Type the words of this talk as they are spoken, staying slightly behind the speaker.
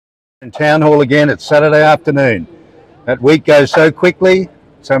In Town Hall again. It's Saturday afternoon. That week goes so quickly.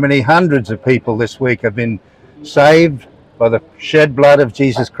 So many hundreds of people this week have been saved by the shed blood of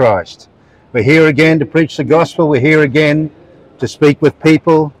Jesus Christ. We're here again to preach the gospel. We're here again to speak with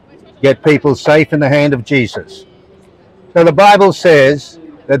people, get people safe in the hand of Jesus. So the Bible says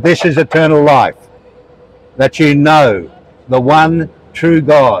that this is eternal life, that you know the one true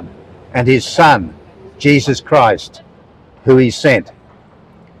God and his Son, Jesus Christ, who he sent.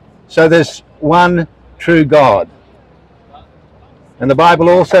 So there's one true God. And the Bible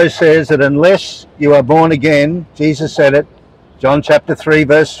also says that unless you are born again, Jesus said it, John chapter 3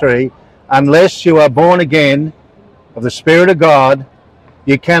 verse 3, unless you are born again of the Spirit of God,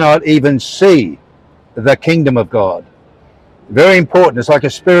 you cannot even see the kingdom of God. Very important. It's like a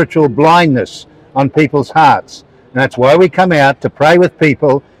spiritual blindness on people's hearts. And that's why we come out to pray with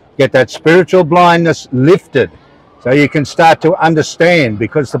people, get that spiritual blindness lifted, so you can start to understand,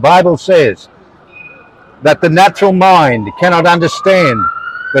 because the Bible says that the natural mind cannot understand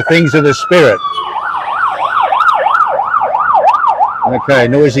the things of the Spirit. Okay,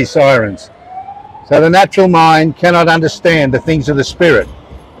 noisy sirens. So the natural mind cannot understand the things of the Spirit.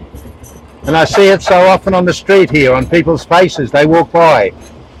 And I see it so often on the street here, on people's faces. They walk by.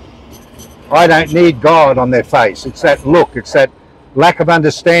 I don't need God on their face. It's that look, it's that lack of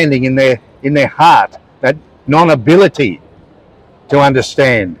understanding in their heart, that non-ability to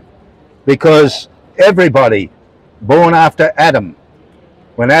understand, because everybody born after Adam,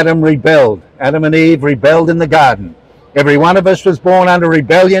 when Adam rebelled, Adam and Eve rebelled in the garden, every one of us was born under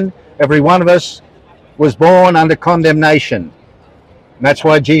rebellion, every one of us was born under condemnation. And that's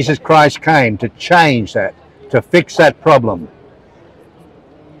why Jesus Christ came, to change that, to fix that problem.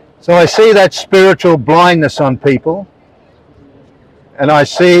 So I see that spiritual blindness on people, and I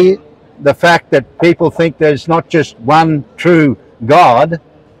see the fact that people think there's not just one true God,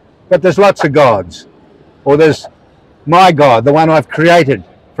 but there's lots of gods. Or there's my God, the one I've created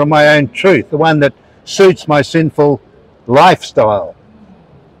from my own truth, the one that suits my sinful lifestyle.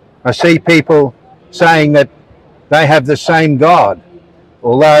 I see people saying that they have the same God,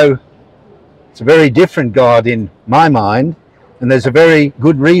 although it's a very different God in my mind, and there's a very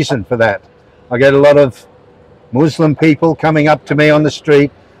good reason for that. I get a lot of Muslim people coming up to me on the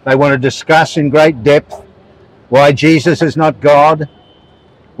street. They want to discuss in great depth why Jesus is not God,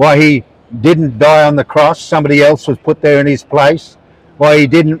 why he didn't die on the cross, somebody else was put there in his place, why he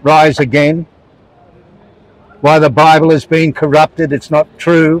didn't rise again, why the Bible has been corrupted, it's not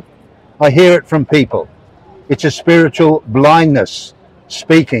true. I hear it from people. It's a spiritual blindness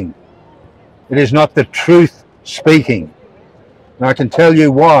speaking. It is not the truth speaking. And I can tell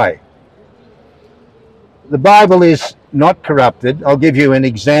you why. The Bible is not corrupted. I'll give you an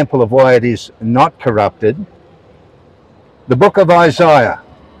example of why it is not corrupted. The book of Isaiah,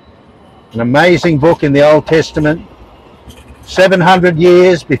 an amazing book in the Old Testament, 700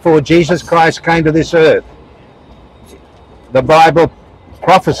 years before Jesus Christ came to this earth. The Bible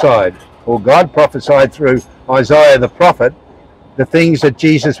prophesied, or God prophesied through Isaiah the prophet, the things that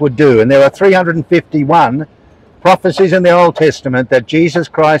Jesus would do. And there are 351 prophecies in the Old Testament that Jesus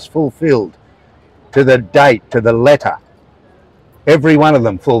Christ fulfilled to the date, to the letter. Every one of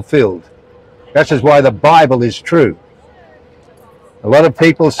them fulfilled. That's just why the Bible is true. A lot of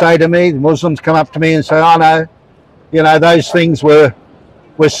people say to me, Muslims come up to me and say, oh no, you know, those things were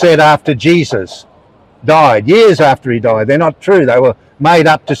said after Jesus died, years after he died. They're not true. They were made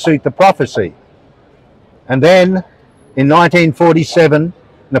up to suit the prophecy. And then in 1947,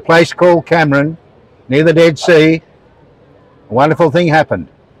 in a place called Cameron, near the Dead Sea, a wonderful thing happened.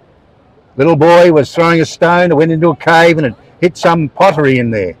 Little boy was throwing a stone, it went into a cave and it hit some pottery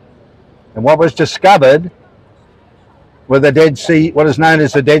in there. And what was discovered were the Dead Sea, what is known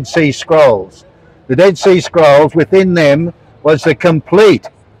as the Dead Sea Scrolls. The Dead Sea Scrolls, within them was the complete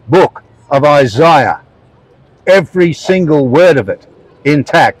book of Isaiah. Every single word of it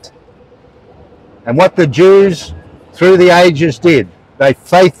intact. And what the Jews through the ages did, they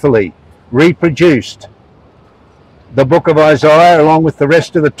faithfully reproduced the book of Isaiah along with the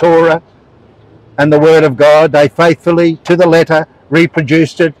rest of the Torah and the Word of God. They faithfully, to the letter,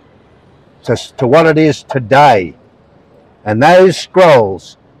 reproduced it to what it is today. And those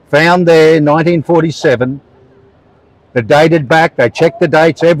scrolls found there in 1947, that dated back, they checked the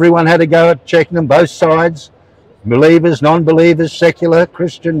dates, everyone had to go at checking them, both sides, believers, non-believers, secular,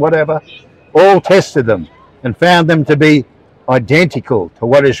 Christian, whatever, all tested them and found them to be identical to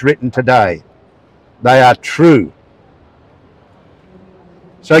what is written today. They are true.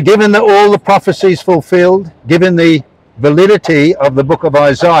 So given that all the prophecies fulfilled, given the validity of the book of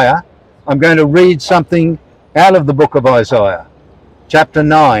Isaiah, I'm going to read something out of the book of Isaiah, chapter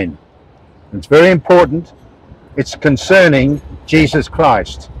 9. It's very important. It's concerning Jesus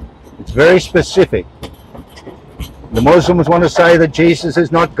Christ. It's very specific. The Muslims want to say that Jesus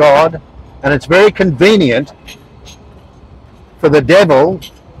is not God, and it's very convenient for the devil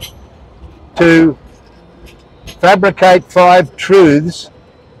to fabricate 5 truths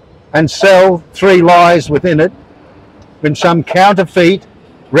and sell 3 lies within it in some counterfeit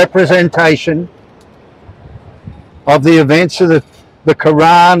representation of the events of the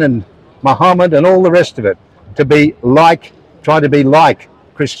Quran and Muhammad and all the rest of it, to be like, try to be like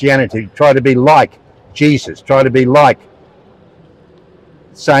Christianity, try to be like Jesus, try to be like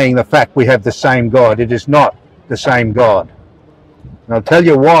saying the fact we have the same God. It is not the same God. And I'll tell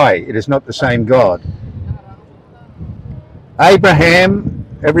you why it is not the same God. Abraham,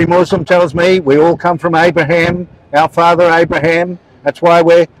 every Muslim tells me, we all come from Abraham, our father Abraham. That's why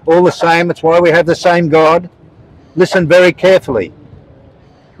we're all the same. That's why we have the same God. Listen very carefully.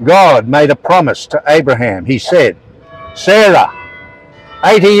 God made a promise to Abraham. He said, Sarah,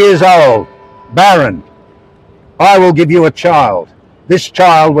 80 years old, barren, I will give you a child. This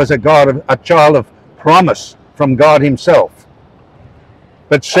child was a child of promise from God himself.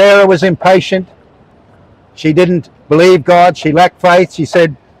 But Sarah was impatient. She didn't believe God. She lacked faith. She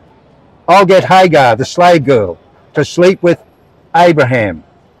said, I'll get Hagar, the slave girl, to sleep with Abraham.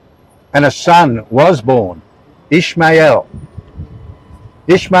 And a son was born, Ishmael.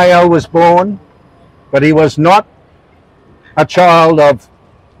 Ishmael was born, but he was not a child of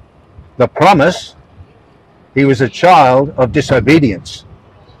the promise. He was a child of disobedience.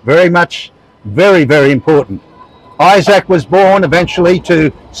 Very much, very, very important. Isaac was born eventually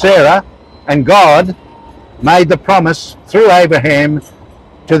to Sarah, and God made the promise through Abraham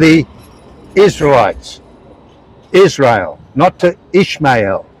to the Israelites, Israel, not to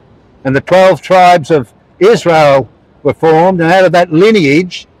Ishmael. And the 12 tribes of Israel were formed, and out of that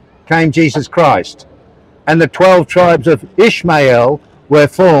lineage came Jesus Christ. And the 12 tribes of Ishmael were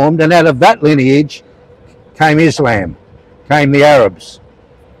formed, and out of that lineage came Islam, came the Arabs.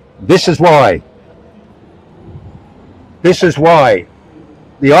 This is why. This is why.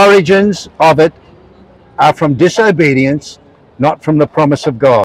 The origins of it are from disobedience, not from the promise of God.